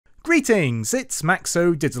Greetings, it's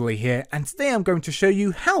Maxo Diddley here, and today I'm going to show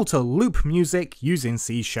you how to loop music using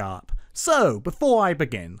C#. So, before I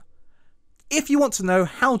begin, if you want to know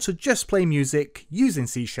how to just play music using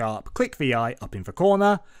C#, click the eye up in the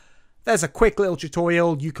corner. There's a quick little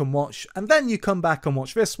tutorial you can watch, and then you come back and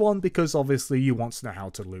watch this one because obviously you want to know how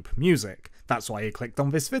to loop music. That's why you clicked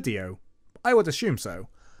on this video. I would assume so.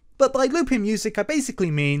 But by looping music, I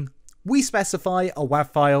basically mean we specify a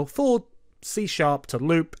WAV file for C# to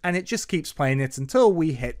loop, and it just keeps playing it until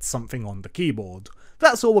we hit something on the keyboard.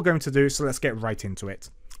 That's all we're going to do, so let's get right into it.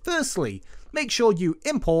 Firstly, make sure you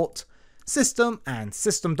import System and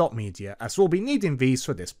System.Media, as we'll be needing these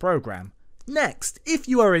for this program. Next, if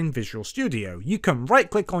you are in Visual Studio, you can right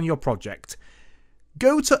click on your project,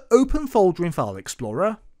 go to Open Folder in File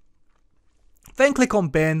Explorer, then click on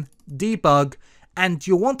Bin, Debug, and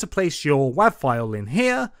you'll want to place your WAV file in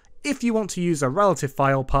here. If you want to use a relative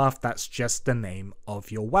file path, that's just the name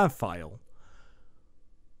of your WAV file.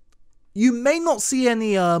 You may not see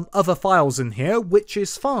any other files in here, which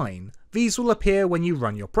is fine. These will appear when you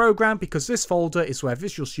run your program because this folder is where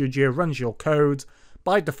Visual Studio runs your code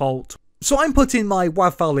by default. So I'm putting my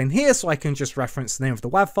WAV file in here so I can just reference the name of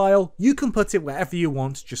the WAV file. You can put it wherever you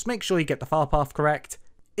want, just make sure you get the file path correct.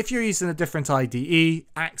 If you're using a different IDE,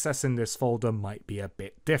 accessing this folder might be a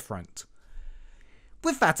bit different.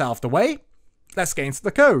 With that out of the way, let's get into the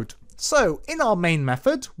code. So in our main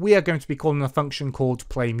method, we are going to be calling a function called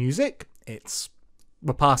playMusic.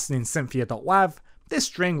 We're passing in Synthia.wav. This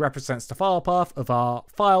string represents the file path of our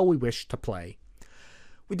file we wish to play.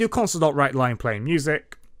 We do console.writeLine playing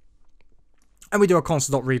music, and we do a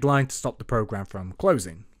console.readLine to stop the program from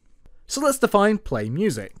closing. So let's define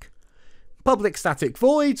playMusic. Public static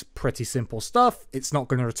void, pretty simple stuff. It's not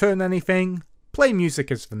going to return anything. PlayMusic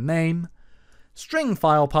is the name. String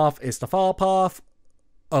file path is the file path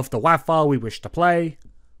of the WAV file we wish to play.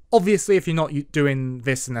 Obviously, if you're not doing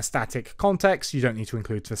this in a static context, you don't need to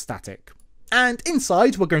include the static. And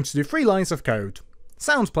inside, we're going to do 3 lines of code.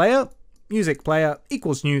 SoundPlayer, music player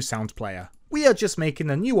equals new SoundPlayer. We are just making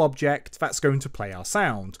a new object that's going to play our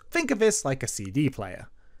sound. Think of this like a CD player.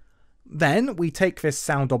 Then we take this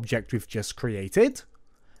sound object we've just created,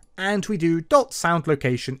 and we do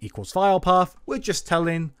 .soundLocation equals file path. We're just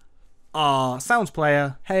telling our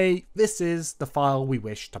SoundPlayer, hey, this is the file we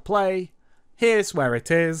wish to play. Here's where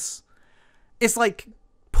it is. It's like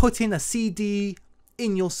putting a CD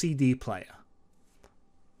in your CD player.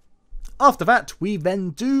 After that, we then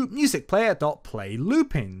do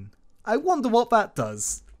musicplayer.PlayLooping. I wonder what that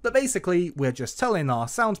does. But basically, we're just telling our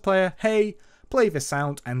SoundPlayer, hey, play this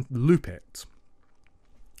sound and loop it.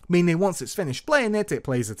 Meaning once it's finished playing it, it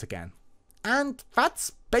plays it again. And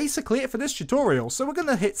that's basically it for this tutorial, so we're going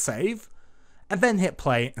to hit save, and then hit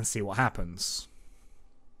play and see what happens.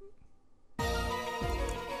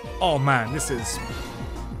 Oh man, this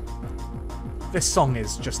song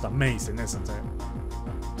is just amazing, isn't it?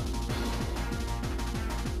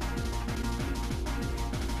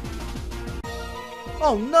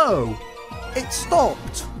 Oh no! It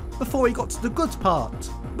stopped before we got to the good part,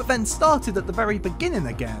 but then started at the very beginning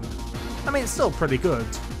again. I mean, it's still pretty good.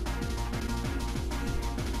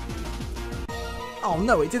 Oh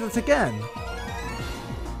no, it did it again.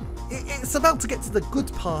 It's about to get to the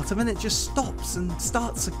good part and then it just stops and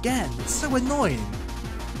starts again. It's so annoying.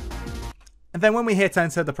 And then when we hit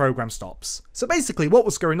enter, the program stops. So basically what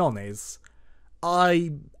was going on is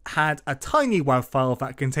I had a tiny WAV file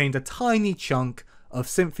that contained a tiny chunk of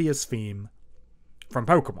Cynthia's theme from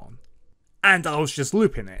Pokemon. And I was just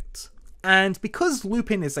looping it. And because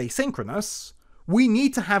looping is asynchronous, we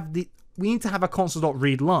need to have a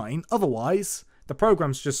console.readLine, otherwise the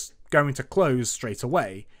program's just going to close straight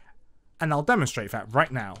away, and I'll demonstrate that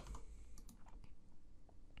right now.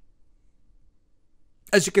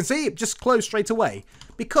 As you can see, it just closed straight away,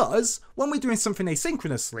 because when we're doing something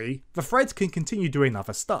asynchronously, the thread can continue doing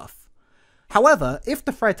other stuff. However, if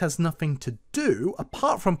the thread has nothing to do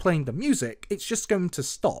apart from playing the music, it's just going to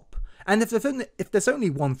stop. And if there's only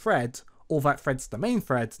one thread, or that thread's the main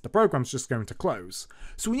thread, the program's just going to close.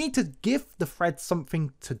 So we need to give the thread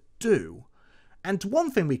something to do. And one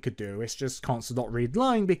thing we could do is just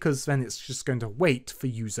console.readLine, because then it's just going to wait for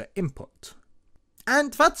user input.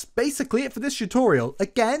 And that's basically it for this tutorial.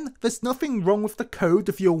 Again, there's nothing wrong with the code.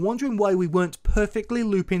 If you're wondering why we weren't perfectly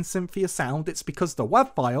looping Cynthia sound, it's because the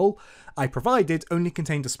WAV file I provided only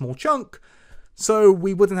contained a small chunk, so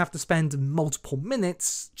we wouldn't have to spend multiple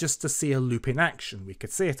minutes just to see a loop in action. We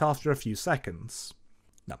could see it after a few seconds.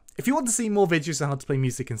 Now, if you want to see more videos on how to play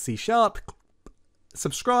music in C#,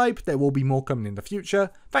 subscribe, there will be more coming in the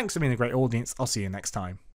future. Thanks for being a great audience, I'll see you next time.